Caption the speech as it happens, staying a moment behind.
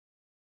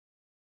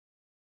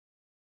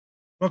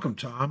Welcome,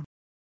 Tom.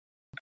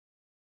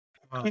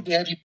 Good to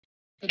have you.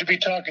 Good to be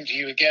talking to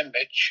you again,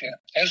 Mitch,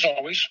 as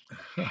always.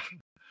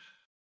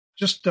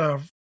 Just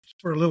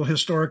for a little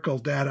historical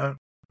data,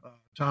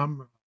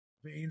 Tom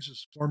Vanes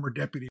is former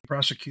deputy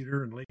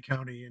prosecutor in Lake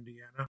County,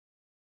 Indiana,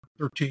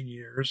 13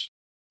 years.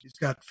 He's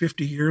got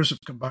 50 years of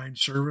combined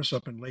service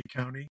up in Lake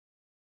County,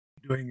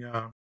 doing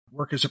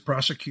work as a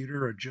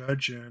prosecutor, a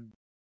judge, and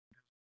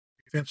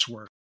defense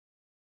work.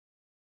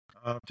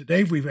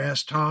 Today, we've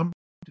asked Tom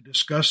to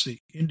discuss the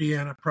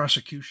Indiana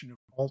prosecution of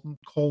Alton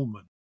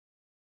Coleman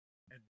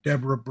and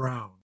Debra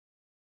Brown.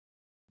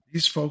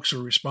 These folks are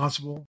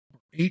responsible for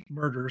 8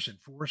 murders in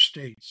 4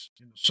 states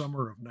in the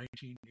summer of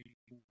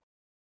 1984.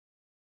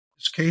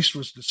 This case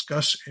was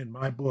discussed in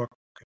my book,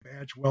 A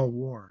Badge Well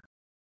Worn.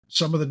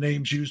 Some of the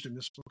names used in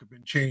this book have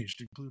been changed,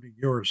 including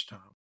yours,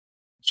 Tom.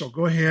 So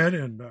go ahead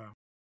and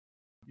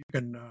you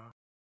can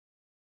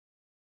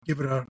give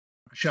it a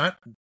shot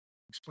and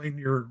explain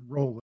your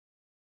role.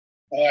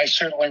 Well, I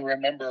certainly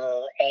remember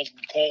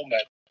Alton Coleman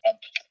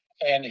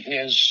and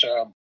his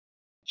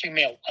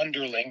female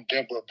underling,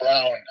 Debra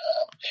Brown.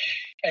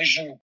 As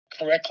you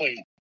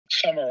correctly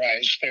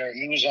summarized there,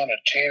 he was on a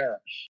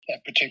tear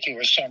that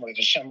particular summer,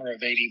 the summer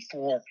of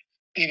 84,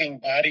 leaving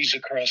bodies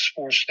across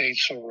 4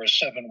 states over a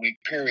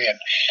 7-week period.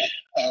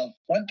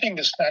 One thing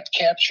that's not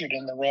captured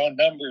in the raw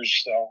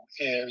numbers, though,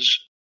 is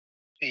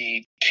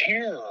the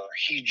terror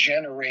he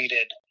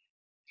generated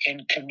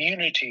in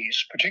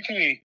communities,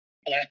 particularly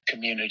Black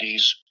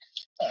communities,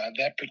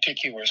 that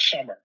particular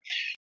summer.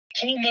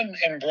 Coleman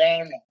and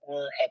Brown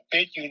were a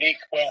bit unique,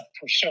 well,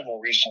 for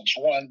several reasons.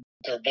 One,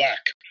 they're Black,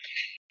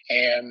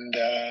 and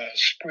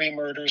spree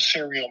murders,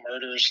 serial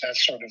murders, that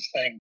sort of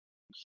thing,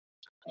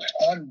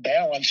 on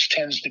balance,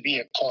 tends to be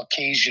a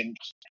Caucasian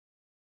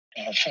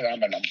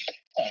phenomenon.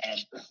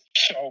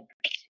 So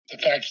the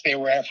fact that they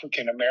were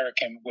African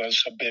American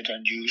was a bit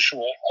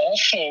unusual.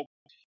 Also,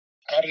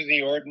 out of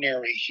the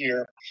ordinary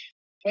here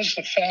was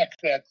the fact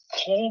that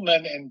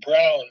Coleman and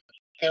Brown,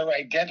 their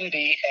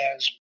identity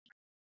as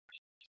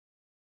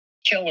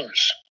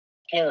killers,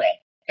 plural,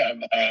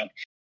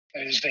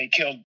 as they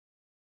killed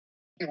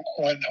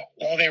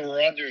while they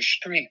were on their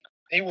street,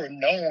 they were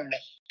known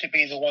to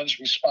be the ones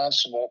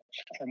responsible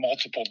for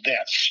multiple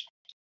deaths.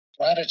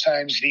 A lot of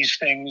times these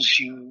things,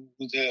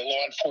 the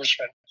law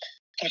enforcement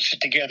puts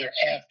it together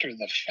after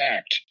the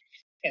fact.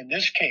 In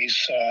this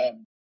case,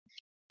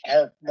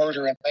 our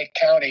murder in Lake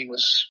County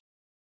was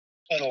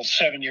little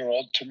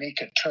 7-year-old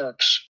Tamika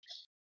Turks.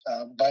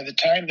 By the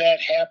time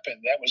that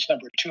happened, that was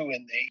number 2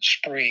 in the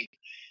spree.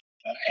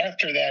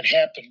 After that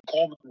happened,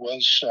 Coleman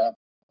was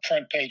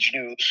front page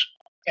news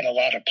in a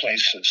lot of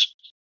places.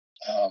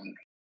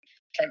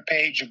 Front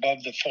page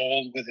above the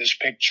fold with his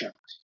picture.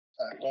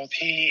 Both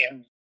he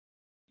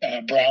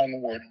and Brown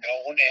were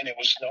known, and it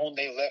was known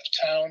they left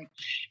town.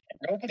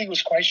 And nobody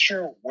was quite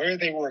sure where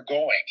they were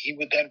going. He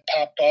would then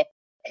pop up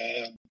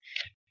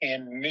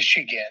in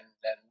Michigan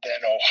and then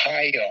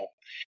Ohio,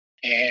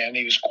 and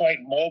he was quite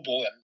mobile,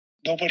 and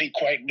nobody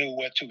quite knew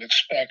what to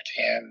expect.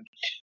 And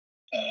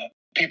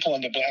people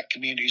in the Black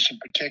communities in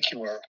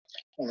particular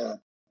were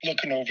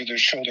looking over their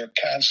shoulder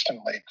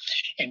constantly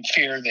in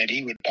fear that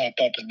he would pop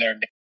up in their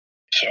neighborhood.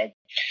 So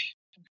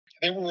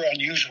there were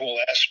unusual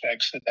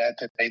aspects of that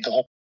made the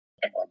whole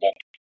thing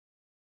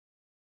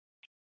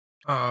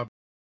memorable.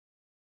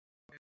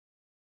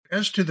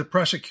 As to the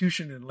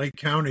prosecution in Lake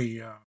County,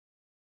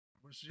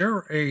 was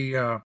there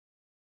a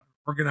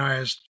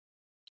organized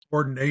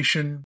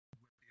coordination with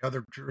the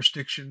other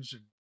jurisdictions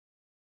and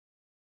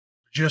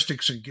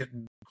logistics in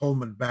getting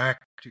Coleman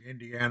back to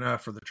Indiana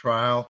for the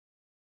trial?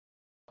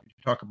 Could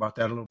you talk about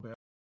that a little bit?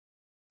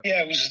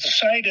 Yeah, it was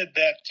decided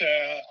that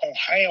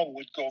Ohio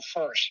would go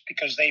first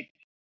because they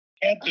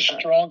had the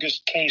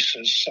strongest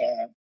cases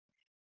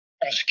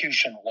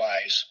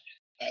prosecution-wise.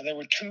 There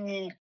were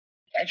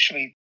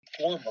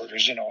 4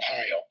 murders in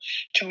Ohio,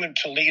 2 in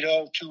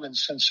Toledo, 2 in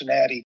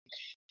Cincinnati.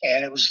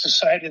 And it was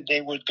decided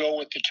they would go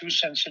with the 2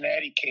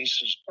 Cincinnati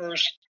cases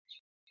first.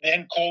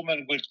 Then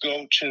Coleman would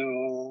go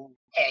to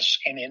us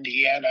in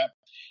Indiana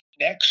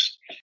next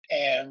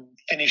and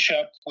finish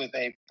up with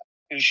a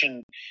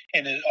prosecution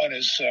on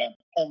his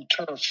home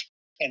turf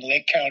in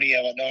Lake County,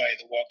 Illinois,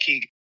 the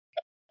Waukegan,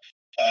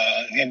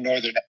 in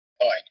northern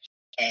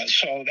Illinois.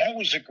 So that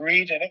was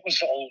agreed, and it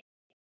was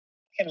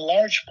in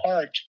large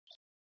part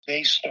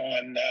based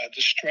on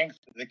the strength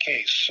of the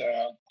case.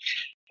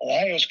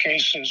 Ohio's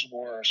cases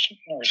were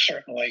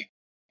certainly,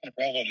 in a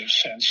relative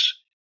sense,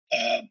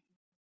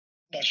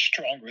 much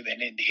stronger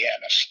than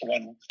Indiana's,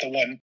 the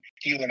one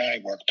you and I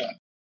worked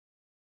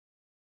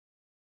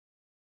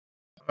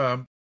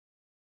on.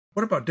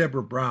 What about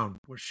Debra Brown?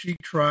 Was she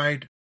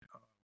tried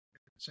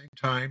at the same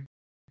time,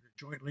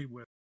 jointly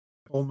with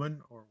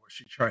Coleman, or was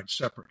she tried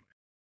separately?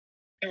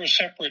 There were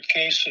separate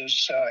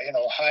cases in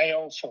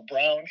Ohio for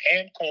Brown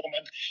and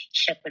Coleman,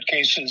 separate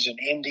cases in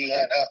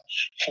Indiana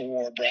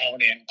for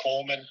Brown and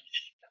Coleman.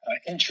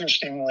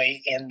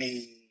 Interestingly, in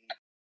the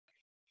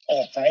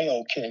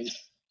Ohio case,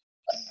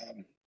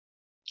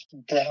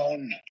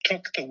 Brown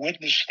took the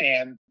witness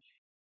stand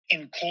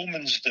in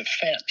Coleman's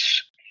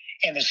defense.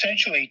 and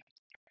essentially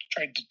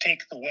tried to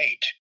take the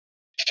weight,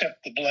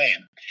 accept the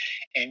blame,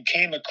 and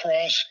came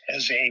across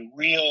as a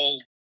real,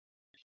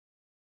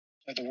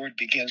 the word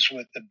begins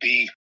with the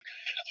B.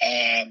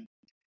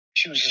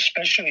 She was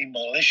especially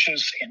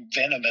malicious and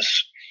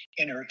venomous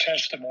in her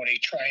testimony,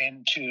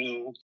 trying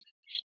to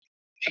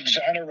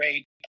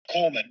exonerate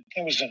Coleman.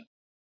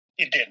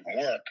 It didn't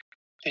work.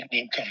 Didn't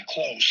even come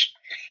close.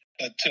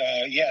 But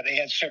yeah, they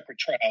had separate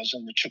trials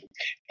in the two.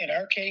 In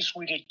our case,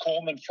 we did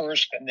Coleman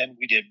first, and then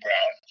we did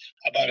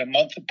Brown, about a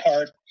month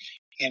apart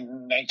in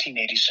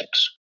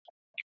 1986.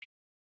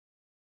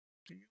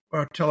 Can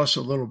you tell us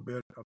a little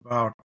bit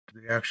about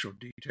the actual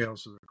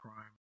details of the crime,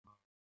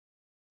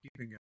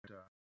 keeping it,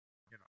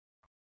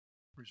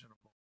 presentable?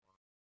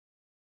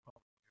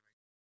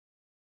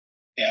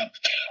 Yeah.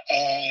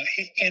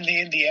 In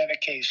the Indiana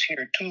case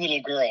here, two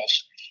little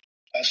girls,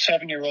 a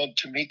 7-year-old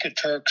Tamika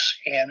Turks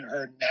and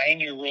her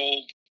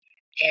 9-year-old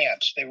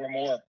aunt. They were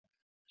more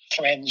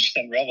friends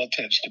than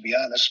relatives, to be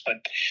honest.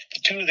 But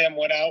the two of them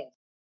went out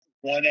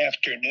one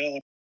afternoon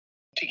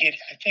to get,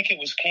 I think it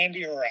was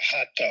candy or a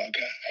hot dog.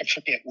 I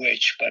forget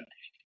which. But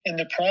in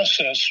the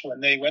process, when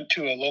they went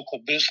to a local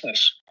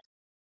business,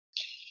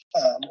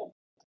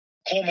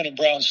 Coleman and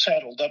Brown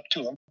saddled up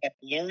to him and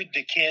lured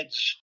the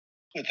kids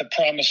with the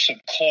promise of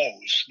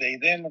clothes. They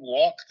then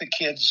walked the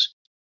kids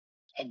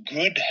a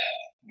good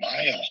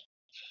mile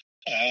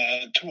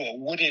to a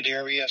wooded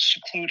area,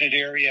 secluded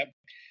area.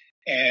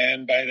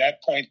 And by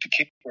that point, the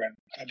kids were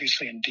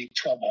obviously in deep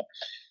trouble.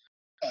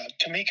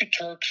 Tamika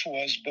Turks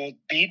was both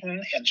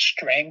beaten and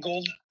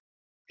strangled.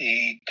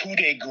 The coup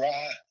de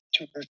grace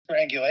to her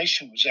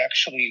strangulation was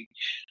actually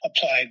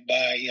applied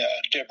by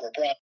Debra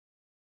Brown.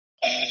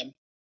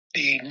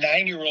 The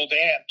 9-year-old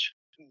aunt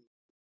who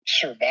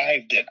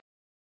survived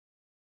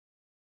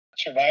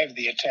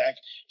the attack,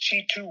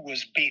 she too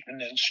was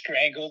beaten and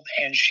strangled,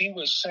 and she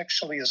was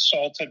sexually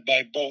assaulted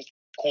by both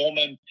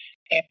Coleman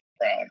and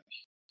Brown.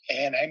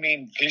 And I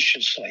mean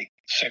viciously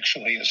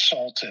sexually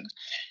assaulted.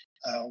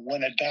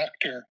 When a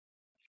doctor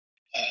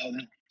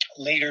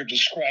later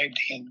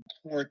described in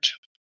court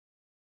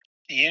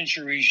the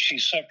injuries she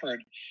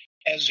suffered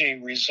as a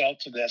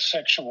result of that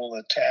sexual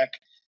attack,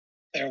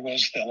 there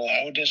was the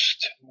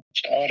loudest,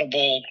 most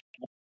audible,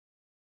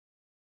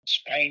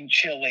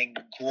 spine-chilling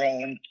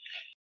groan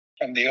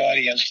from the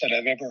audience that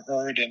I've ever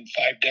heard in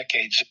 5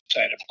 decades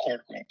inside of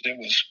courtrooms.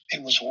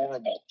 It was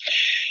horrible.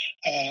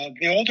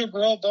 The older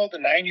girl, though, the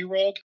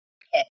 9-year-old,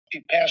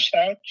 she passed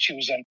out. She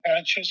was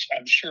unconscious.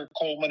 I'm sure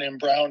Coleman and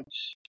Brown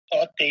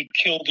thought they'd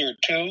killed her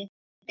too,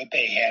 but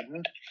they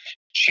hadn't.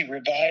 She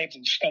revived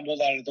and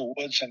stumbled out of the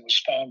woods and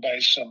was found by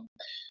some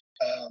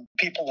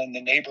people in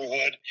the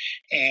neighborhood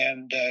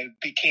and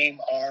became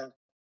our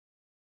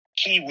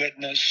key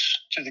witness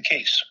to the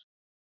case.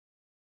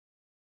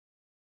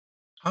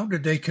 How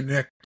did they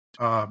connect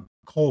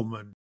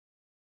Coleman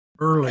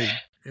early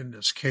in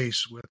this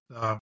case with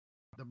the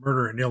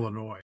murder in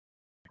Illinois,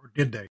 or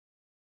did they?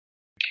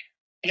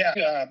 Yeah,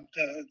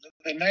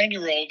 the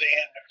 9-year-old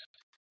and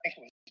I think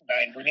it was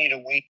 9,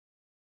 Renita Wheat,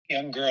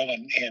 young girl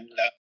in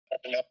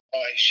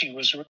Illinois. She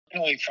was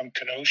originally from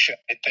Kenosha,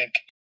 I think.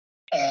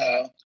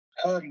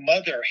 Her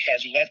mother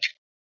had let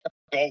her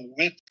go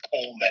with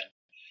Coleman,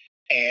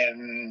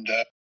 and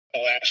the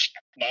last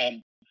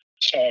mom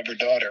saw of her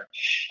daughter.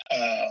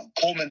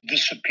 Coleman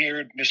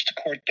disappeared, missed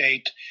a court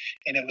date,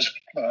 and it was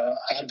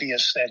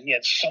obvious that he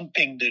had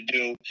something to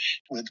do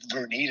with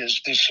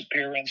Vernita's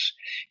disappearance.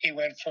 He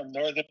went from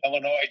northern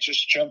Illinois,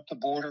 just jumped the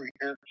border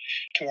here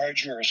to our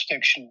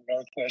jurisdiction,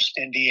 northwest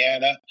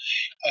Indiana.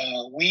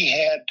 We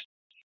had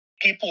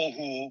people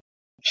who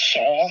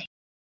saw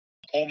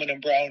Coleman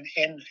and Brown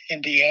in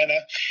Indiana.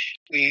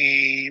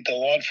 The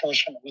law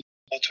enforcement was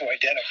able to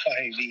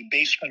identify the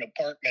basement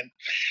apartment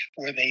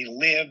where they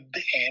lived,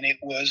 and it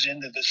was in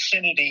the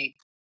vicinity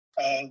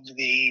of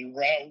the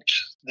route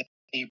that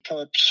the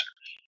perps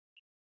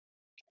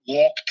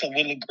walked the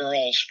little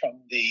girls from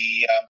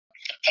the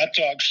hot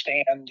dog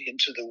stand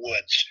into the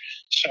woods.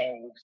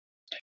 So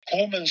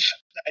Coleman's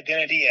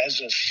identity as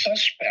a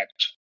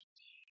suspect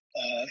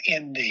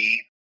in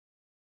the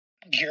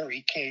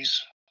Gary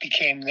case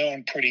became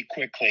known pretty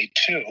quickly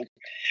too.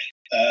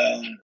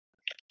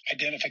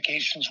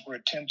 Identifications were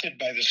attempted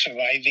by the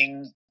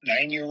surviving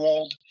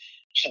 9-year-old.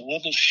 It's a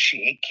little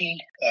shaky.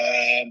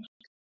 It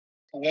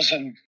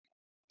wasn't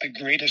the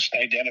greatest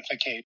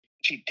identification.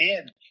 She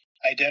did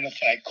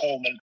identify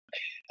Coleman,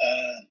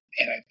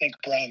 and I think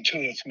Brown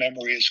too, if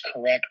memory is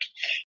correct.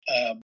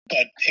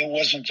 But it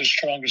wasn't the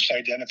strongest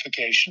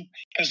identification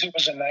because it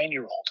was a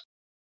 9-year-old.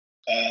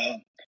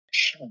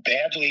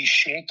 Badly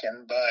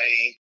shaken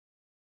by,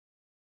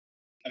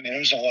 there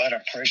was a lot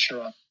of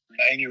pressure on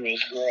a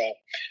 9-year-old girl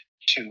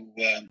to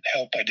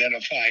help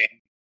identify and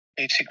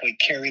basically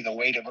carry the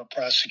weight of a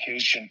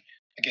prosecution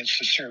against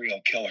a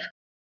serial killer.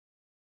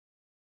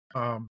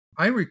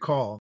 I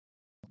recall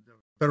the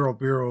Federal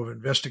Bureau of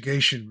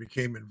Investigation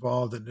became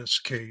involved in this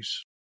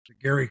case, the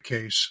Gary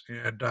case,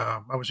 and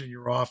I was in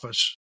your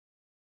office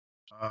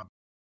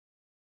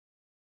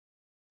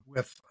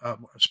with a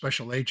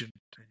special agent,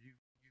 and you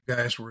you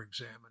guys were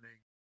examining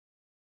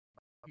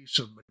a piece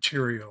of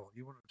material.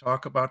 You want to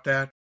talk about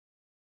that?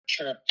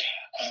 Sure.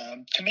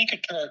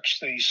 Tamika Turks,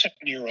 the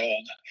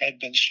 7-year-old, had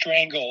been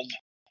strangled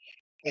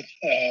with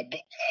a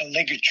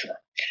ligature.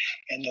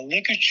 And the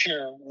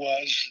ligature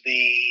was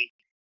the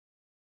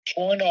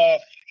torn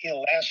off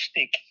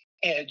elastic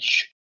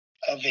edge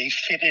of a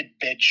fitted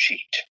bed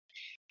sheet.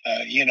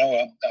 A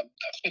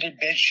fitted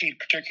bed sheet,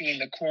 particularly in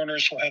the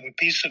corners, will have a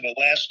piece of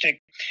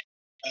elastic.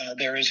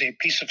 There is a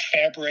piece of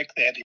fabric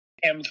that is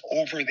hemmed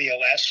over the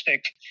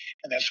elastic,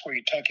 and that's where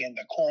you tuck in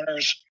the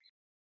corners.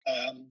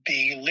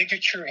 The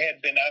ligature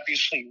had been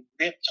obviously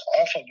ripped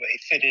off of a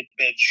fitted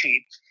bed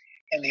sheet,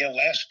 and the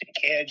elastic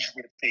edge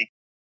with the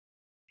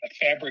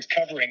fabric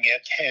covering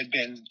it had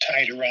been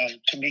tied around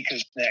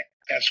Tamika's neck.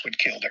 That's what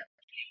killed her.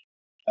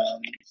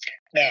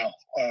 Now,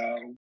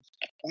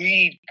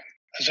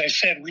 as I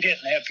said, we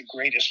didn't have the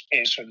greatest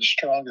case or the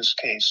strongest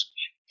case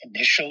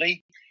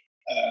initially.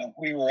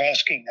 We were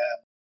asking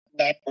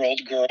a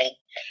 9-year-old girl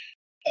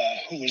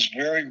who was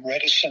very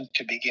reticent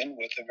to begin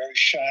with, a very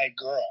shy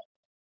girl,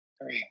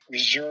 very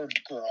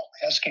reserved girl,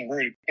 asking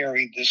her to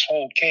carry this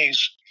whole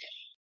case.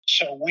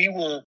 So we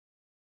were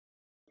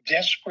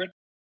desperate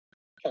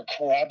for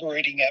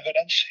corroborating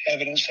evidence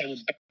that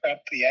would back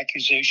up the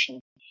accusation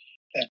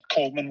that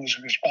Coleman was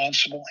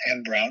responsible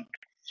and Brown.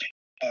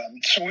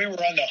 So we were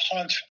on the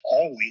hunt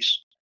always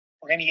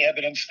for any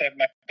evidence that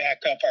might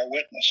back up our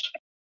witness.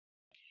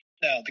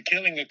 Now, the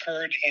killing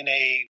occurred in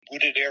a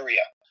wooded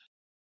area.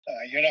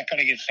 You're not going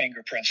to get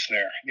fingerprints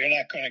there. You're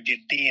not going to get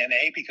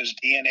DNA because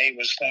DNA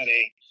was not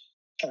a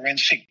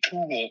forensic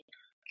tool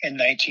in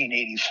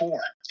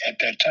 1984 at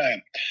that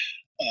time.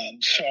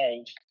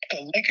 So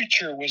the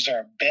ligature was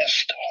our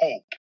best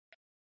hope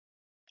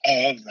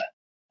of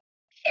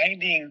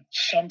finding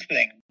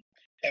something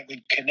that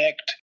would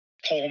connect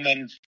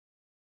Coleman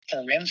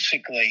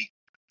forensically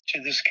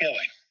to this killing.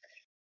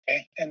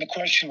 Okay? And the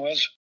question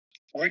was,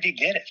 where'd he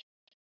get it?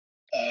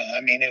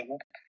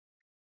 It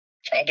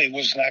probably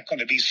was not going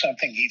to be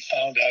something he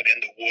found out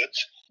in the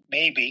woods,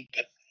 maybe,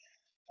 but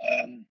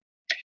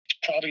it's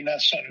probably not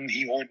something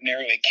he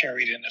ordinarily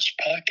carried in his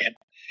pocket.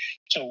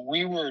 So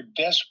we were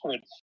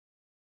desperate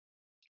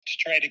to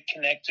try to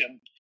connect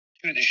him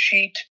to the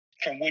sheet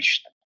from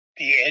which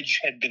the edge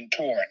had been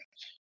torn.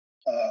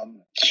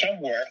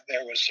 Somewhere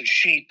there was a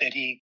sheet that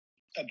he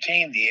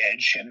obtained the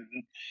edge, and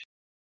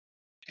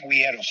we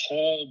had a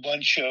whole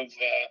bunch of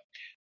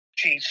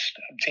sheets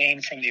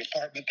obtained from the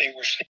apartment they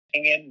were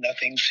staying in.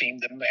 Nothing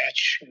seemed to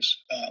match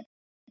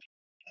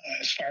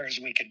as far as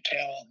we could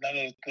tell.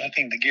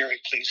 Nothing the Gary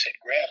police had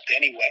grabbed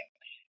anyway.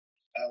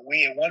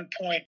 We at one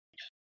point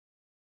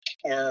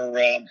were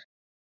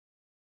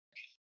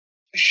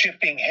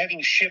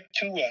having shipped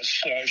to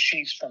us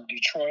sheets from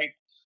Detroit,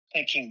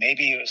 thinking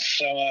maybe it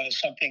was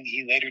something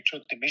he later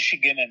took to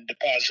Michigan and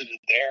deposited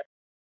there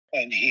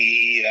when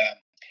he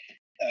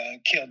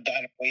killed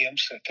Donna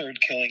Williams, the third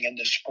killing in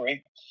the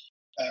spring.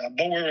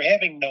 But we were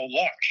having no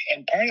luck.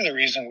 And part of the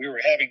reason we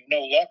were having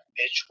no luck,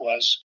 Mitch,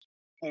 was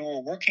we were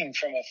working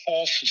from a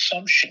false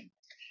assumption.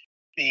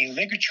 The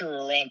ligature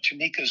around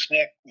Tamika's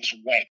neck was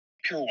white,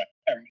 pure white,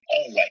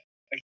 all white.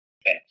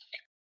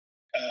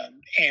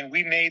 And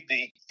we made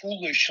the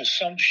foolish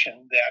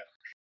assumption that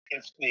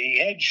if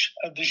the edge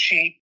of the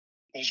sheet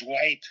was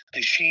white,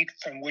 the sheet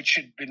from which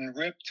it had been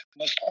ripped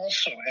must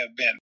also have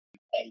been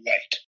all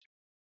white.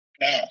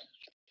 Now,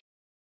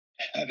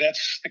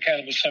 that's the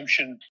kind of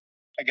assumption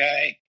a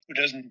guy who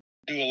doesn't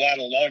do a lot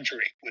of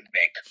laundry would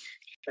make.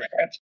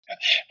 Perhaps.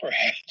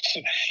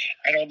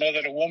 I don't know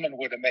that a woman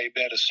would have made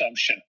that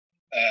assumption.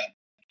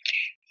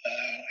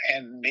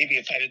 And maybe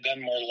if I had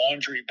done more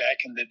laundry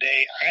back in the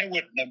day, I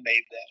wouldn't have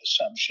made that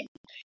assumption.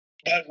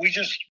 But we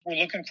just were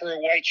looking for a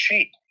white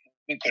sheet.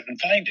 We couldn't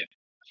find it.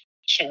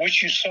 So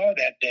what you saw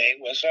that day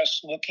was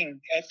us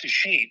looking at the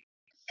sheet.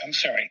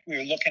 We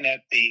were looking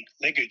at the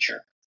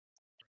ligature.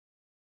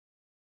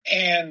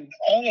 And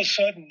all of a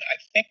sudden, I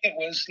think it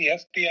was the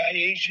FBI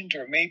agent,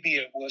 or maybe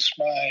it was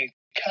my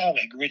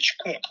colleague, Rich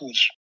Cook,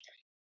 who's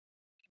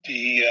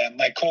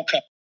my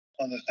co-counsel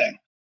on the thing.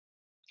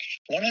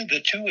 One of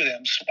the two of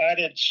them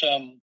spotted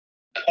some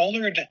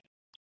colored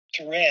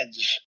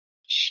threads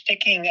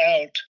sticking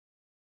out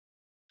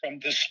from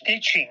the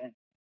stitching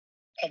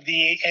of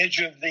the edge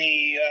of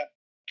the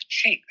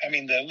sheet,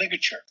 the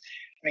ligature.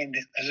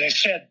 As I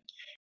said,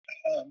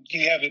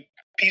 you have a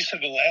piece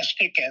of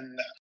elastic and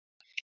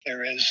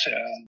there is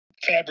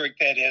fabric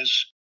that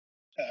is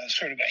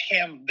sort of a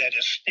hem that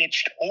is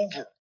stitched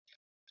over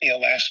the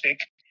elastic,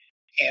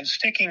 and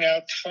sticking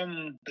out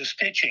from the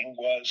stitching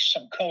was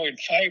some colored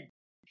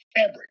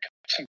fabric,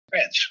 some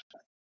threads.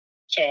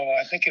 So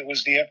I think it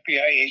was the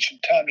FBI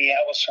agent, Tommy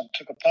Allison,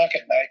 took a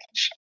pocket knife and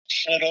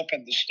slit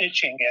open the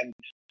stitching, and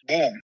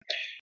boom,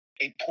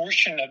 a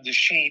portion of the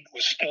sheet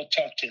was still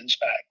tucked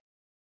inside.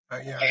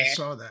 I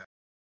saw that.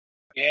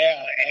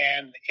 Yeah,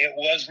 and it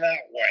was not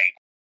white.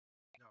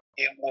 No.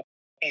 It was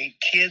a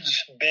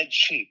kid's bed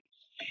sheet.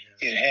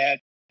 Yeah. It had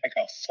like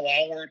a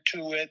flower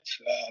to it.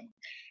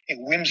 a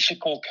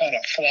whimsical kind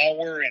of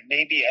flower and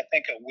maybe, I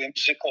think, a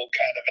whimsical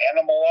kind of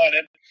animal on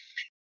it.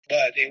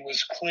 But it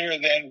was clear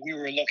then we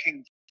were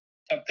looking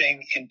at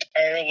something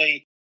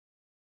entirely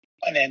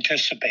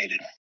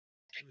unanticipated.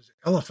 It was an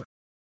elephant.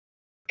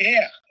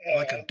 Yeah.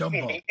 Like a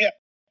Dumbo. Yeah.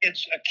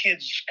 It's a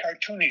kid's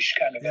cartoonish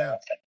kind of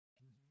elephant.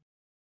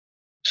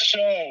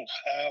 So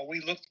we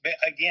looked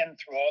again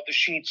through all the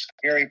sheets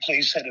Gary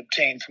Police had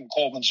obtained from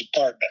Coleman's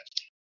apartment.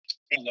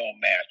 No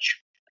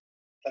match.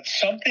 But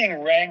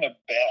something rang a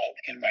bell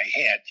in my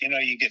head.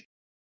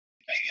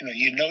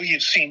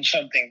 You've seen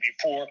something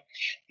before.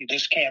 You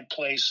just can't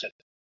place it.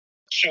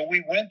 So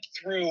we went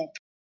through.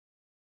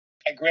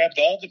 I grabbed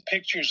all the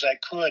pictures I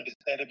could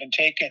that had been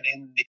taken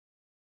in the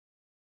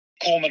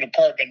Coleman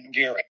apartment in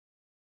Gary.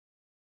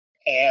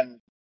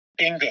 And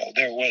bingo,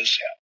 there was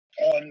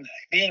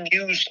being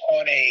used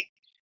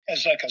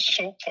as like a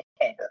sofa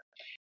cover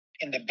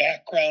in the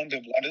background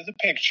of one of the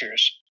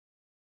pictures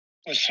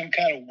was some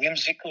kind of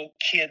whimsical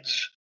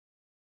kid's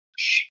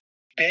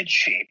bed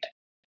sheet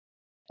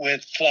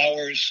with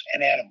flowers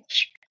and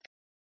animals.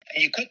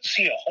 And you couldn't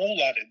see a whole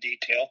lot of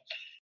detail.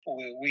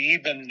 We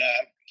even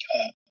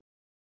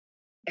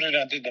put it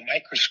under the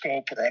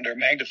microscope or under a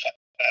magnifying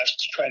glass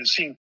to try to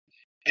see,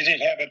 did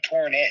it have a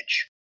torn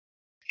edge?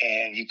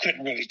 And you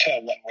couldn't really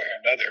tell one way or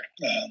another,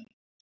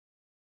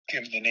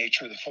 given the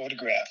nature of the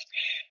photograph.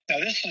 Now,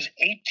 this is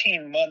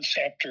 18 months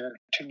after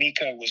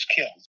Tamika was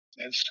killed.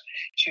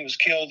 She was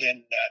killed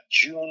in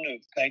June of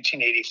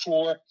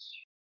 1984,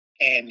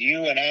 and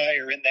you and I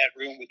are in that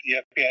room with the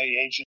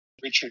FBI agent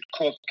Richard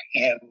Cook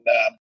in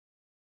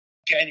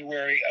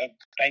January of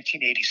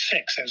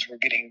 1986 as we're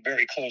getting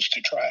very close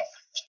to trial.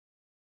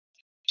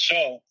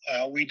 So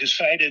we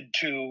decided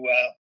to,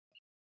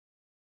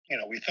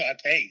 we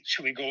thought, hey,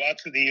 should we go out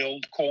to the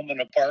old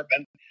Coleman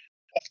apartment?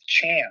 Off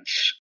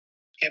chance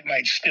it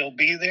might still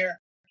be there.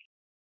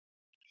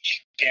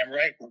 Damn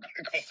right, we're going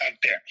to go out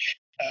there.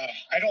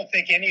 I don't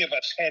think any of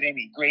us had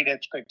any great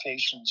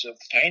expectations of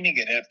finding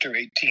it after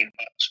 18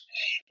 months,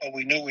 but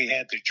we knew we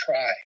had to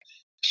try.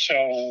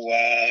 So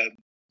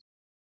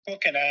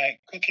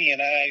Cookie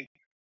and I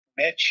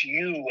met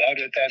you out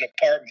at that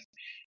apartment.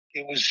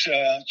 It was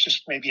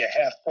just maybe a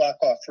half block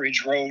off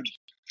Ridge Road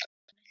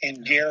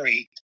in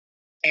Gary.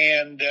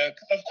 And,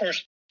 of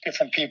course,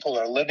 different people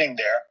are living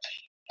there.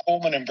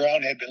 Coleman and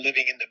Brown had been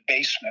living in the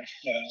basement,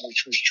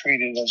 which was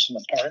treated as an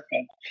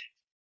apartment.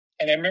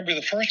 And I remember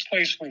the first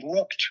place we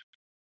looked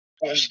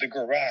was the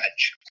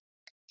garage,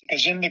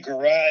 because in the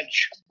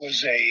garage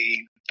was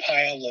a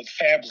pile of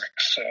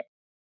fabrics,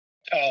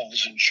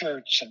 towels and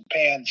shirts and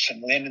pants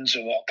and linens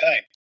of all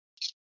kinds.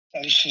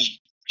 Now, this is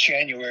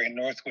January in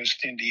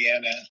Northwest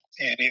Indiana,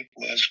 and it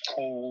was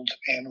cold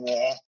and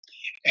raw.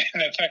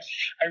 And in fact,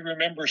 I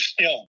remember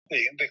still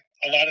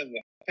a lot of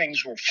the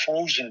things were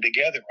frozen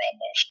together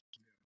almost,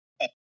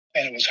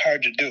 and it was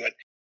hard to do it.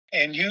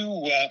 And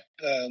you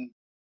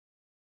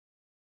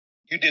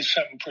did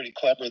something pretty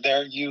clever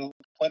there. You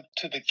went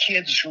to the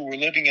kids who were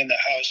living in the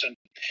house and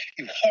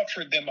you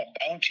offered them a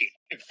bounty,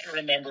 if I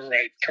remember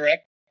right,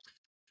 correct?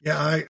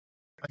 Yeah,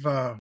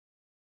 there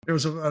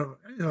was a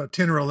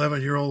 10 or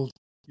 11-year-old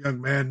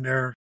young man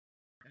there,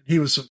 and he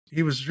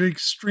was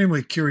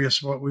extremely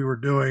curious what we were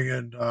doing,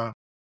 and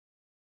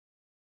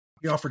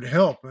he offered to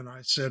help. And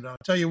I said, I'll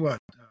tell you what,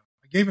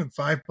 I gave him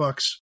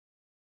 $5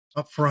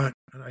 up front,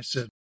 and I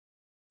said,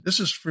 this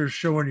is for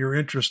showing your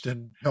interest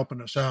in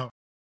helping us out.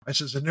 I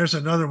says, and there's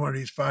another one of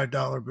these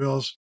 $5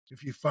 bills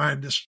if you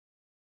find this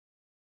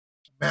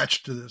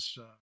match to this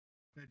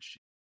bed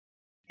sheet.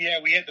 Yeah,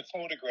 we had the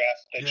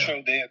photograph that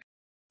showed the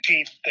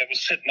sheet that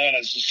was sitting on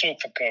as a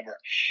sofa cover.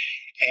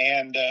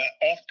 And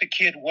off the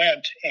kid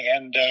went,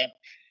 and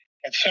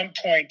at some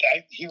point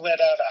he let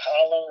out a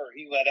holler or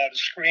he let out a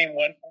scream.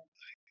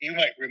 You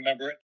might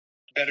remember it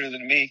better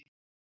than me.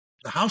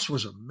 The house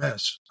was a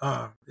mess.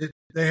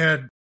 They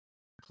had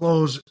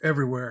clothes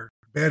everywhere,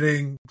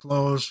 bedding,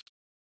 clothes.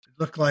 It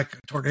looked like a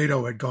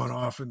tornado had gone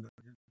off in the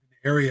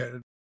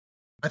area.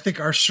 I think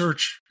our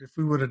search, if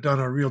we would have done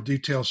a real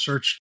detailed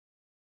search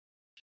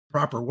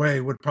proper way,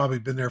 would probably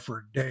been there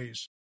for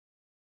days.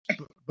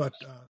 But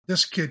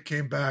this kid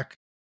came back,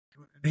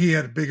 and he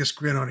had the biggest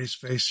grin on his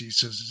face. He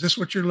says, is this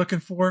what you're looking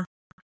for?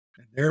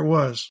 And there it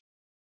was.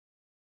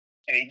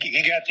 And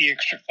he got the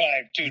extra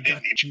 $5 too,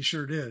 didn't he? He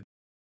sure did.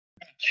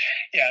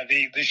 Yeah,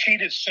 the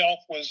sheet itself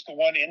was the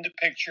one in the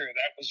picture.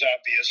 That was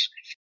obvious.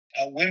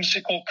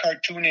 Whimsical,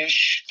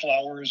 cartoonish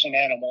flowers and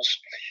animals.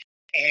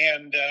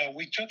 And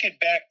we took it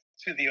back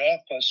to the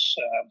office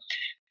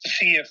to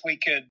see if we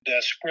could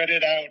spread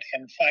it out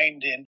and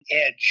find an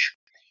edge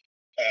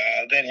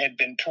that had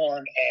been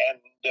torn.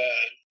 And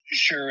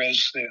sure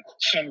as the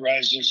sun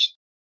rises,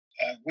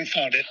 we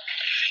found it.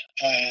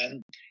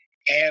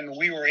 And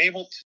we were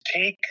able to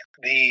take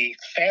the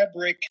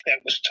fabric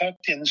that was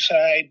tucked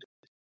inside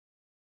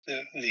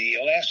the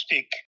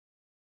elastic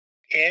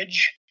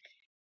edge.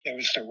 There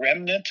was the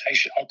remnant.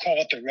 I'll call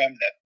it the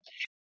remnant.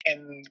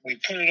 And we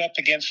put it up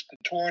against the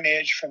torn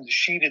edge from the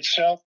sheet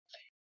itself,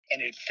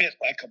 and it fit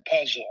like a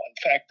puzzle. In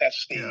fact,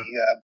 that's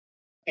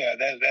Yeah,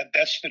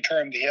 that's the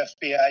term the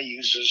FBI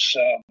uses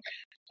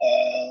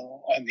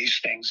on these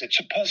things. It's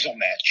a puzzle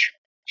match,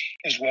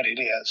 is what it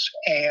is,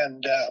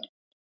 and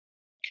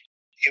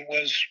it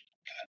was.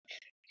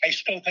 I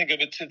still think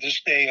of it to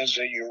this day as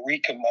a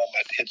eureka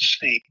moment. It's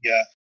the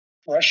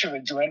rush of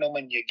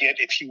adrenaline you get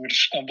if you were to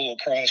stumble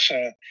across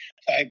a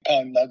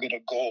 5-pound nugget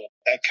of gold.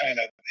 That kind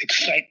of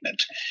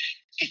excitement,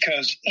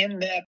 because in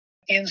that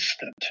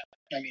instant,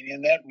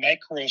 in that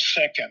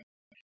microsecond,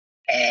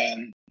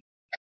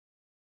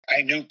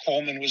 I knew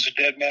Coleman was a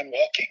dead man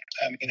walking.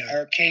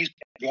 Our case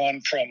had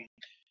gone from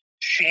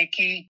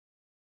shaky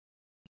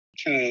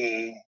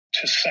to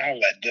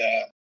solid.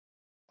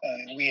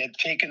 We had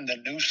taken the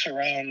noose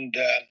around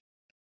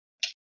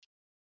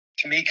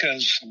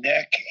Tamika's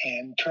neck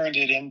and turned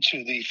it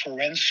into the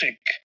forensic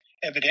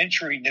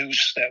evidentiary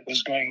noose that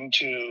was going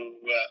to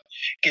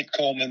get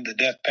Coleman the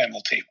death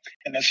penalty.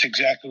 And that's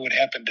exactly what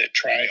happened at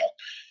trial.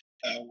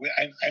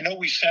 I know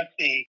we sent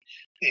the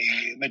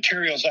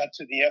materials out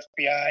to the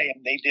FBI,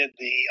 and they did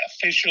the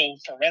official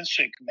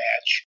forensic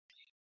match.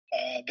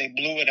 They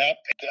blew it up.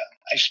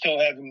 I still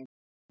have them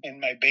in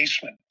my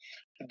basement,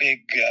 the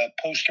big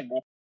poster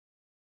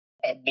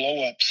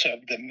blow-ups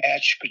of the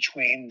match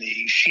between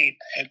the sheet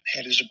at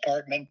his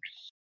apartment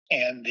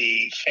and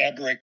the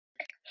fabric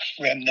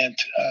remnant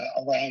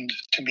around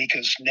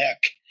Tamika's neck.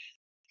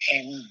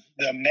 And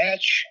the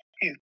match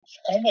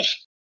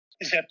almost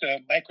is at the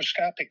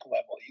microscopic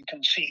level. You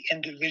can see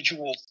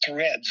individual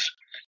threads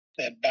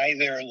that by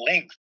their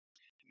length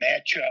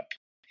match up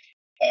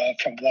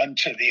from one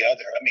to the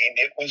other.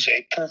 It was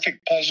a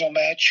perfect puzzle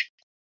match,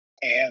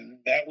 and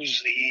that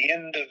was the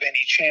end of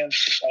any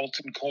chance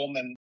Alton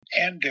Coleman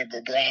and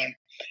Debra Brown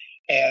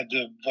had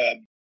of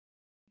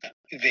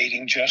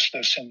evading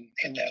justice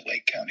in that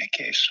Lake County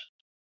case.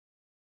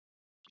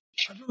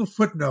 A little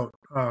footnote.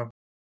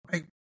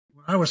 When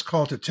I was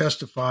called to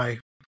testify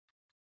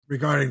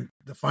regarding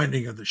the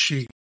finding of the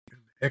sheet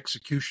and the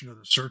execution of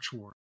the search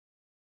warrant,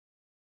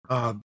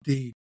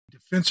 the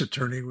defense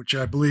attorney, which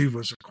I believe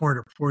was a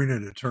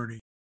court-appointed attorney,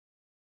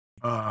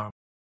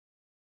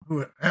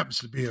 who happens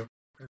to be a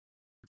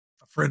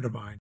friend of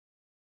mine,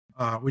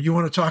 would you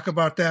want to talk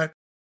about that?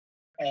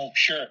 Oh,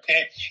 sure.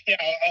 Yeah,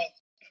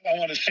 I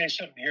want to say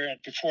something here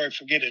before I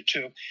forget it,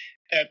 too.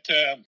 That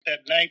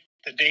night,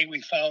 the day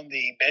we found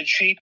the bed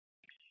sheet,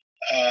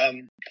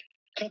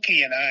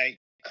 Cookie and I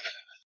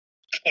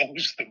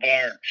closed the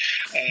bar.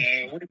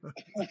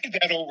 We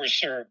got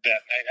overserved that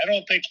night. I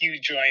don't think you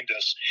joined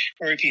us,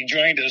 or if you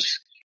joined us,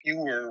 you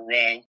were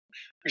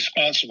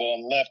responsible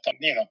and left, at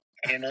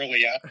an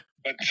early hour.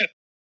 But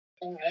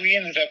we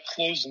ended up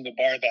closing the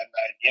bar that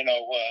night.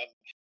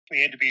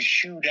 We had to be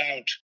shooed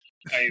out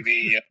by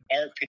the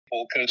bar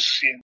people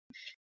because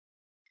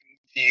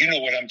you know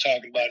what I'm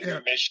talking about here,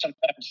 Mitch.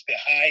 Sometimes the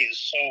high is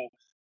so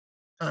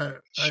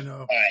I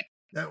know high.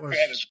 That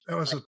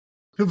was a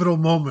pivotal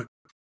moment.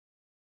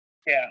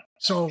 Yeah.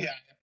 So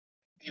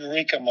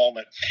eureka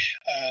moment.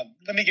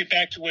 Let me get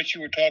back to what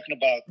you were talking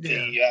about.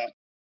 Yeah.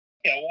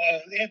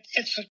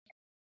 It's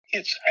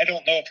I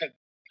don't know if it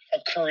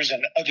occurs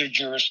in other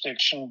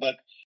jurisdictions, but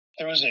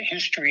there was a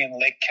history in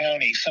Lake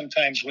County.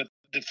 Sometimes what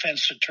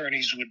defense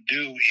attorneys would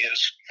do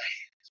is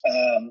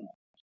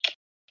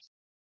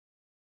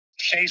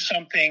say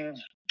something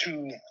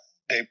to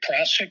the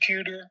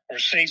prosecutor or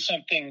say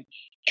something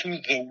to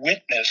the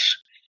witness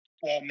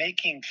while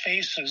making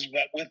faces,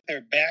 but with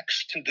their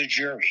backs to the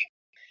jury,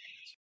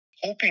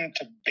 hoping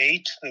to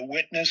bait the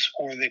witness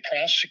or the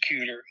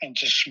prosecutor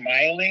into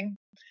smiling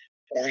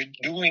or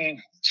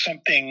doing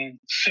something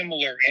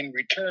similar in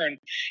return,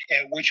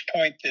 at which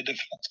point the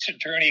defense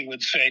attorney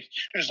would say,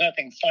 "There's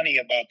nothing funny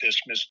about this,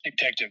 Miss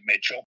Detective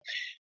Mitchell."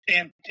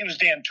 Dan, it was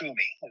Dan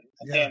Toomey.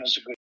 Yeah. Dan was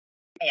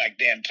I like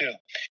Dan too.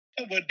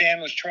 But what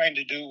Dan was trying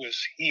to do was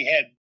he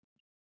had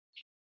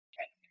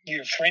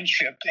your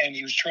friendship and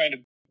he was trying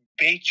to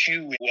bait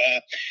you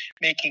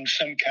making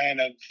some kind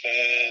of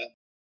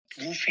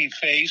goofy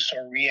face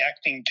or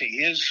reacting to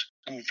his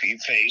goofy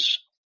face,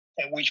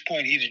 at which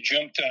point he'd have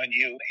jumped on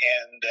you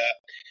and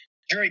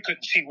jury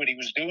couldn't see what he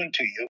was doing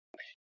to you.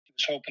 He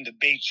was hoping to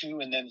bait you,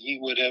 and then he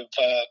would have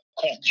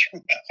called you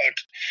out.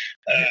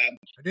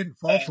 I didn't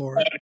fall for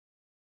it.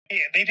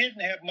 Yeah, they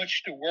didn't have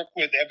much to work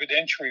with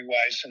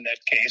evidentiary-wise in that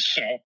case,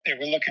 so they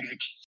were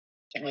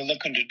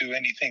looking to do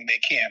anything they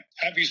can.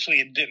 Obviously,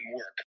 it didn't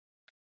work.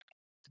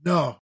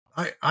 No,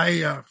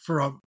 I for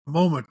a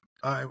moment,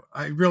 I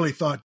really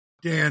thought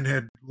Dan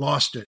had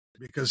lost it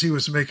because he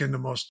was making the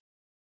most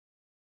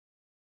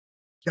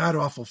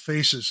god-awful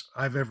faces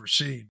I've ever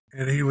seen.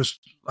 And he was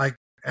like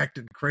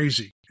acting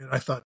crazy. And I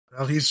thought,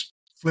 well, he's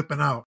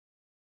flipping out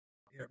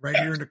right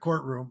here in the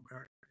courtroom.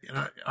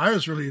 And I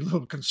was really a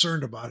little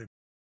concerned about him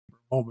for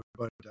a moment.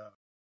 But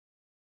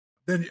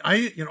then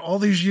all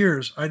these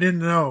years, I didn't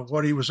know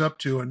what he was up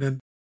to. And then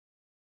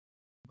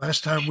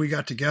last time we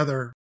got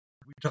together,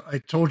 I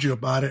told you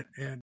about it.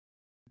 And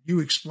you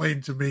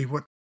explained to me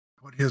what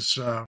his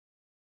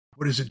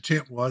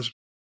intent was,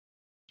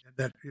 and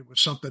that it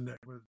was something that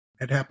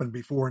had happened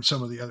before in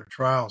some of the other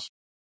trials.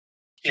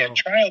 Yeah,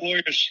 trial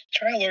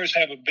lawyers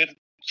have a bit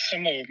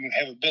some of them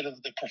have a bit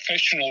of the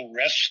professional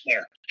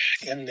wrestler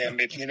in them,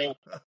 if you know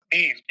what I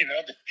mean.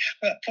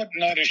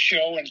 Putting on a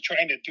show and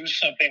trying to do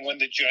something when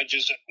the judge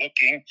isn't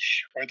looking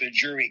or the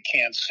jury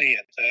can't see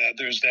it.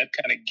 There's that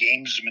kind of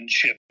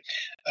gamesmanship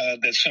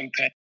that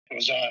sometimes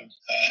goes on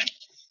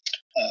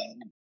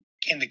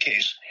in the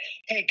case.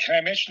 Hey, can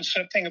I mention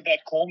something about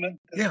Coleman?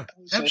 Yeah,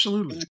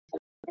 absolutely.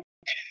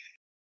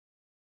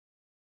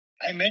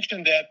 I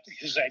mentioned that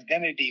his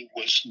identity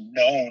was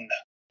known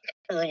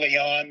early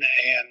on,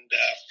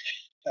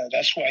 and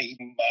that's why he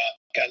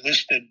got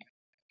listed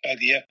by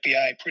the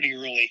FBI pretty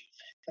early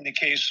in the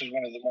case as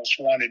one of the most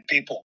wanted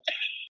people.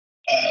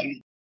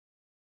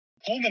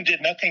 Coleman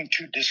did nothing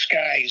to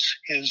disguise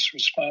his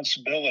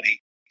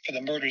responsibility for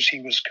the murders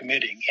he was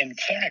committing. In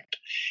fact,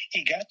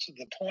 he got to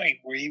the point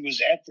where he was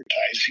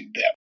advertising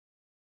them.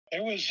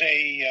 There was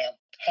a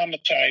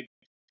homicide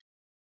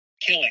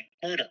killing,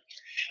 murder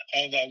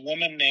of a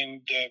woman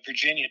named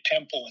Virginia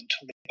Temple in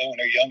Toledo and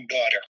her young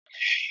daughter.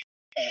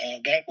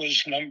 That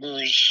was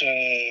numbers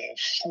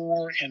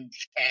 4 and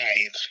 5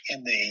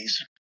 in the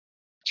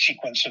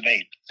sequence of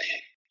 8.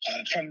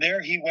 From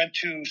there, he went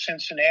to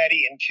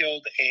Cincinnati and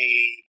killed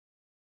a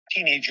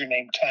teenager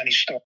named Tani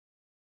Storr.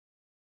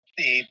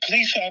 The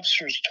police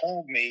officers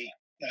told me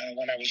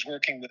when I was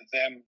working with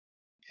them,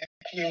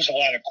 there was a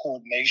lot of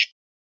coordination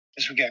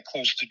as we got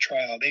close to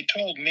trial. They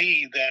told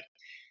me that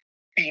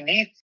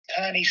beneath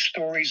Tani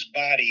Storr's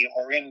body,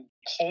 or in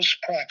close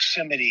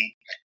proximity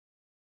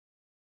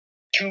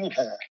to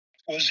her,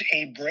 was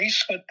a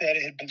bracelet that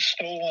had been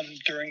stolen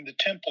during the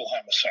Temple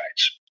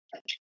homicides,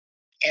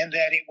 and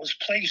that it was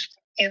placed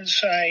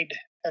inside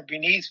or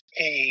beneath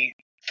a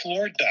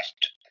floor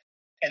duct,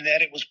 and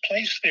that it was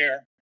placed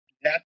there,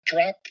 not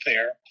dropped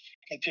there.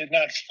 It did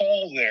not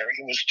fall there.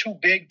 It was too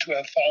big to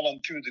have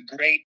fallen through the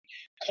grate.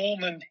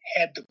 Coleman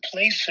had to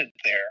place it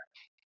there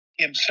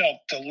himself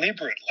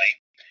deliberately.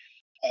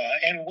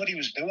 And what he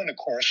was doing, of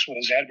course,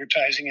 was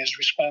advertising his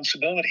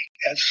responsibility.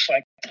 It's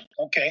like,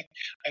 okay,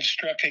 I've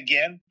struck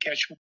again,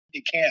 catch me if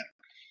you can.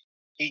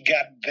 He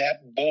got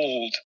that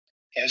bold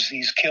as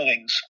these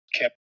killings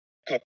kept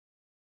going.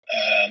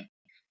 I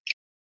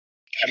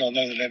don't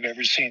know that I've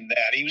ever seen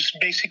that. He was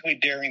basically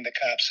daring the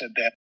cops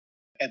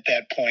at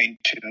that point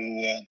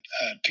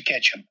to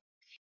catch him.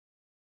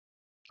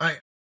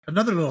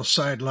 Another little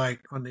sidelight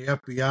on the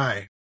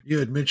FBI. You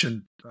had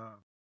mentioned that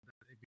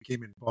they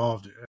became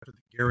involved after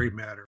the Gary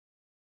matter.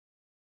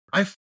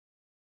 I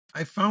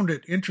found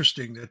it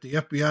interesting that the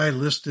FBI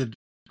listed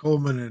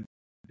Coleman and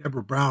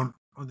Debra Brown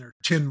on their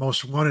 10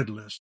 most wanted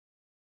list.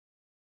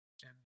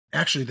 And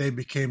actually, they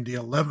became the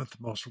 11th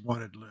most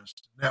wanted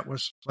list. That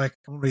was like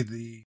only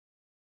the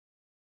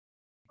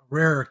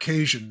rare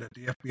occasion that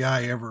the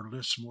FBI ever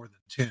lists more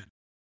than 10.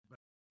 But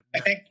I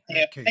think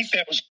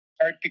that was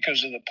part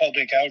because of the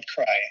public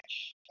outcry.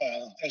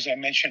 As I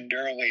mentioned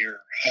earlier,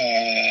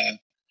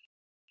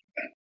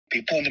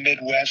 people in the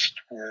Midwest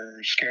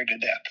were scared to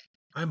death.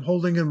 I'm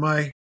holding in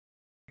my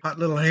hot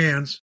little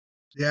hands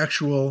the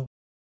actual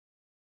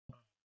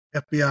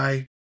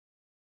FBI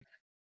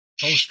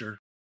poster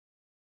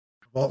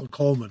of Alton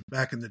Coleman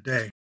back in the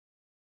day.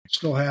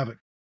 Still have it.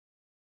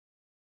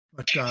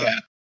 But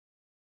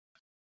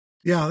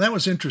yeah, that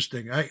was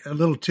interesting. A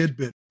little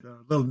tidbit,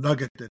 a little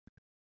nugget that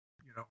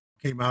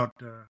came out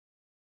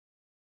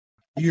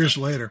years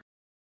later.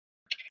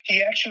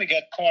 He actually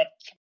got caught.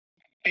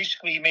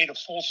 Basically, he made a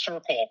full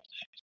circle.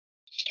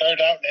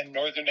 Started out in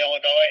northern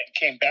Illinois and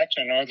came back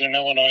to northern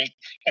Illinois,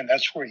 and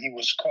that's where he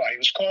was caught. He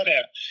was caught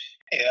at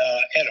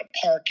a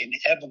park in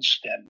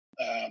Evanston.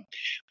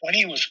 When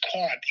he was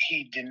caught,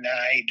 he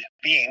denied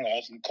being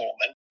Alton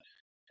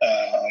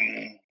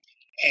Coleman,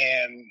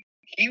 and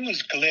he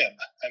was glib.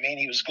 I mean,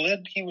 he was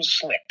glib. He was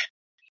slick.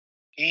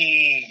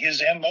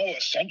 His MO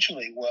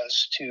essentially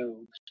was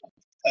to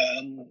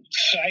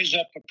size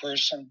up a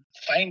person,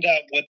 find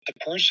out what the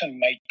person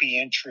might be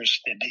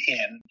interested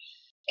in,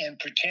 and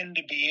pretend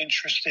to be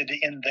interested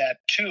in that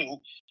too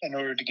in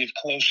order to get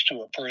close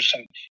to a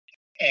person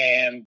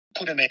and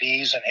put them at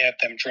ease and have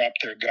them drop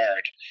their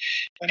guard.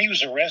 When he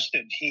was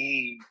arrested,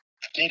 he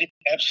did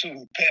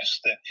absolutely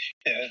pissed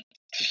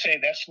to say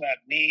that's not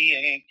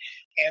me.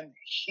 And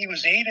he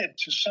was aided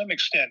to some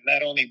extent,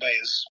 not only by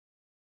his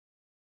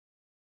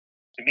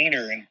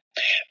demeanor,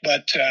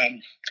 but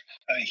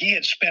he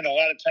had spent a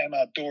lot of time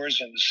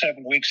outdoors in the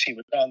 7 weeks he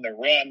was on the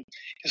run.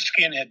 His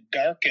skin had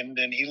darkened,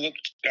 and he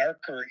looked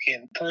darker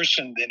in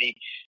person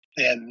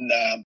than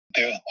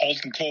the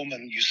Alton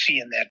Coleman you see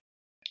in that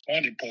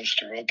wanted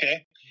poster,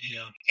 okay?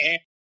 Yeah.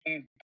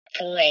 And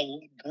for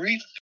a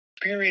brief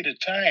period of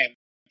time,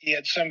 he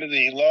had some of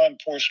the law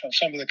enforcement,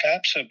 some of the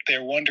cops up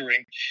there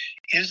wondering,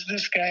 is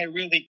this guy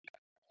really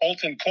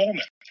Alton Coleman?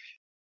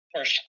 Of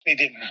course, they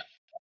didn't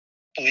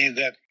believe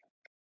that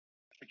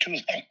for too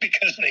long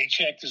because they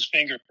checked his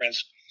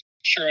fingerprints.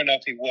 Sure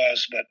enough, he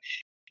was, but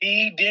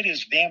he did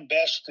his damn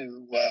best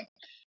to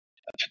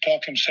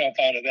talk himself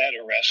out of that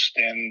arrest,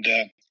 and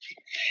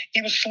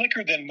he was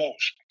slicker than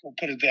most. We'll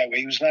put it that way.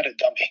 He was not a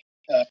dummy.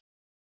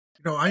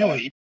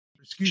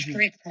 Excuse me.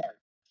 Street smart.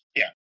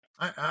 Yeah.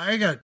 I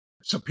got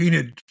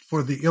subpoenaed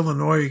for the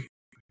Illinois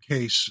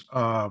case,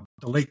 the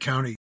Lake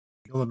County,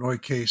 Illinois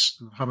case,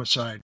 the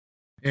homicide.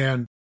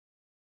 And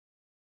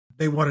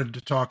they wanted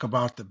to talk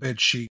about the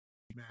bedsheet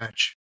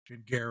match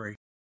in Gary.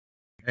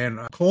 And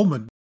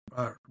Coleman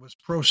was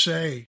pro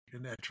se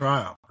in that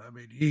trial. I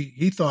mean,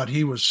 he thought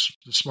he was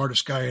the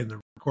smartest guy in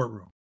the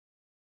courtroom.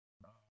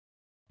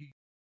 He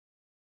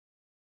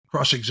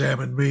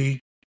cross-examined me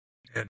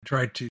and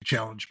tried to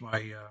challenge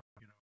my,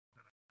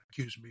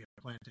 accused me of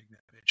planting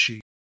that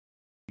bedsheet.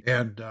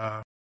 And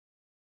but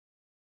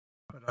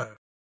it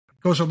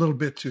goes a little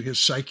bit to his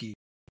psyche,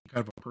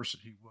 kind of a person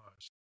he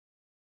was.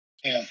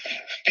 Yeah,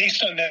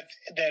 based on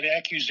that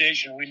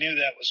accusation, we knew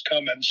that was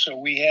coming. So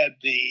we had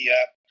the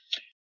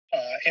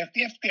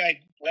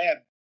FBI lab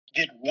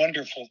did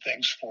wonderful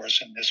things for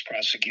us in this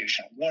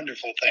prosecution.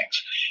 Wonderful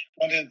things.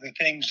 One of the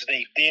things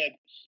they did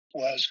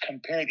was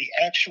compare the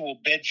actual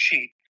bed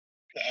sheet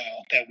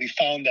that we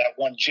found that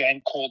one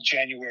cold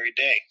January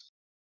day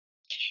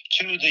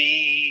to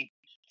the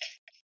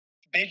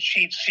bed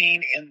sheet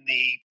seen in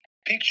the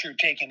picture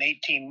taken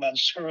 18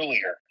 months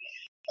earlier.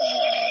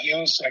 It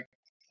was like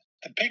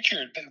the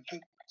picture,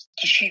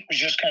 the sheet was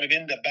just kind of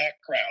in the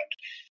background.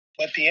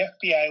 But the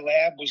FBI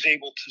lab was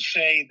able to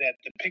say that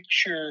the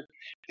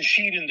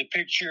sheet in the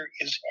picture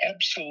is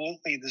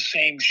absolutely the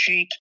same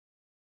sheet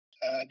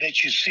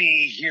that you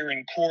see here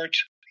in court,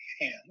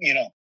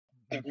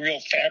 the real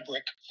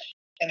fabric.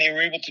 And they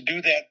were able to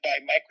do that by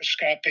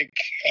microscopic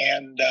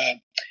and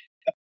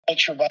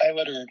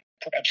ultraviolet or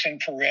perhaps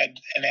infrared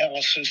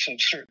analysis of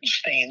certain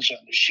stains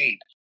on the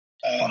sheet.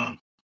 Wow.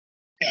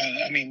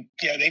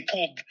 They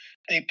pulled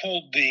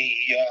the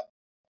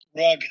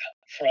rug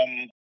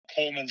from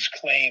Coleman's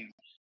claim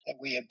that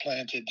we had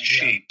planted the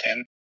sheet.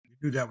 And you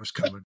knew that was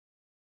coming.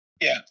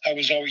 Yeah, I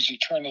was always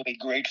eternally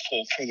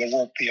grateful for the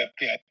work the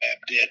FBI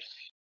lab did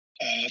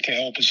to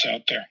help us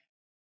out there.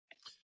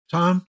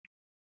 Tom,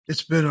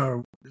 it's been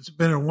a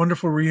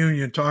wonderful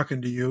reunion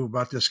talking to you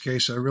about this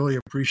case. I really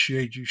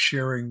appreciate you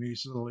sharing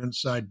these little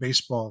inside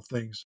baseball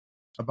things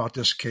about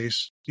this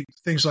case.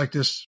 Things like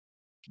this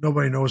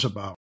nobody knows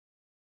about.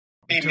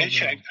 Hey,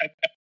 Mitch,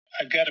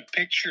 I've got a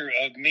picture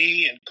of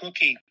me and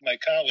Cookie, my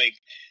colleague,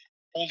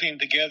 holding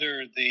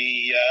together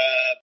the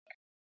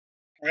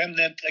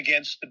remnant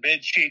against the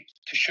bed sheet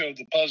to show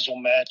the puzzle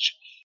match.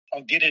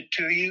 I'll get it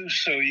to you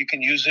so you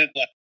can use it.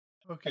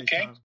 Okay?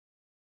 Tom,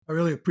 I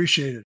really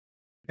appreciate it.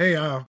 Hey,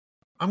 I'm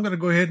going to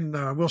go ahead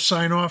and we'll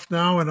sign off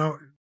now, and I'll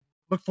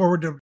look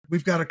forward to.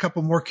 We've got a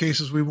couple more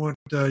cases we want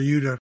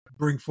you to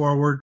bring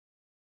forward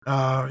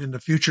in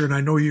the future, and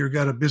I know you've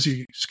got a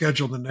busy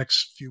schedule the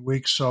next few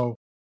weeks, so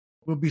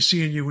we'll be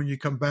seeing you when you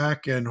come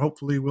back, and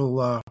hopefully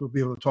we'll be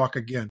able to talk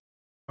again.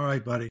 All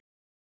right, buddy.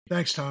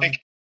 Thanks, Tom.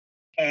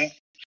 Bye-bye.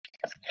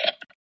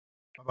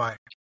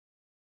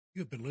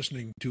 You've been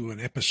listening to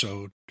an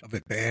episode of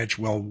A Badge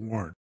Well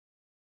Worn.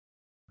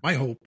 My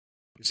hope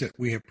is that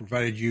we have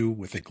provided you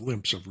with a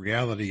glimpse of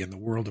reality in the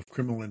world of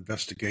criminal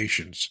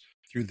investigations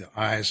through the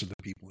eyes of the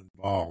people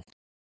involved.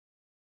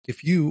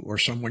 If you or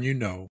someone you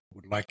know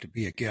would like to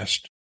be a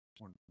guest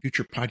on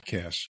future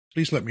podcasts,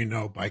 please let me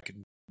know by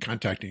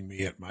contacting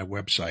me at my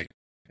website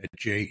at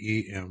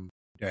jem-books.com.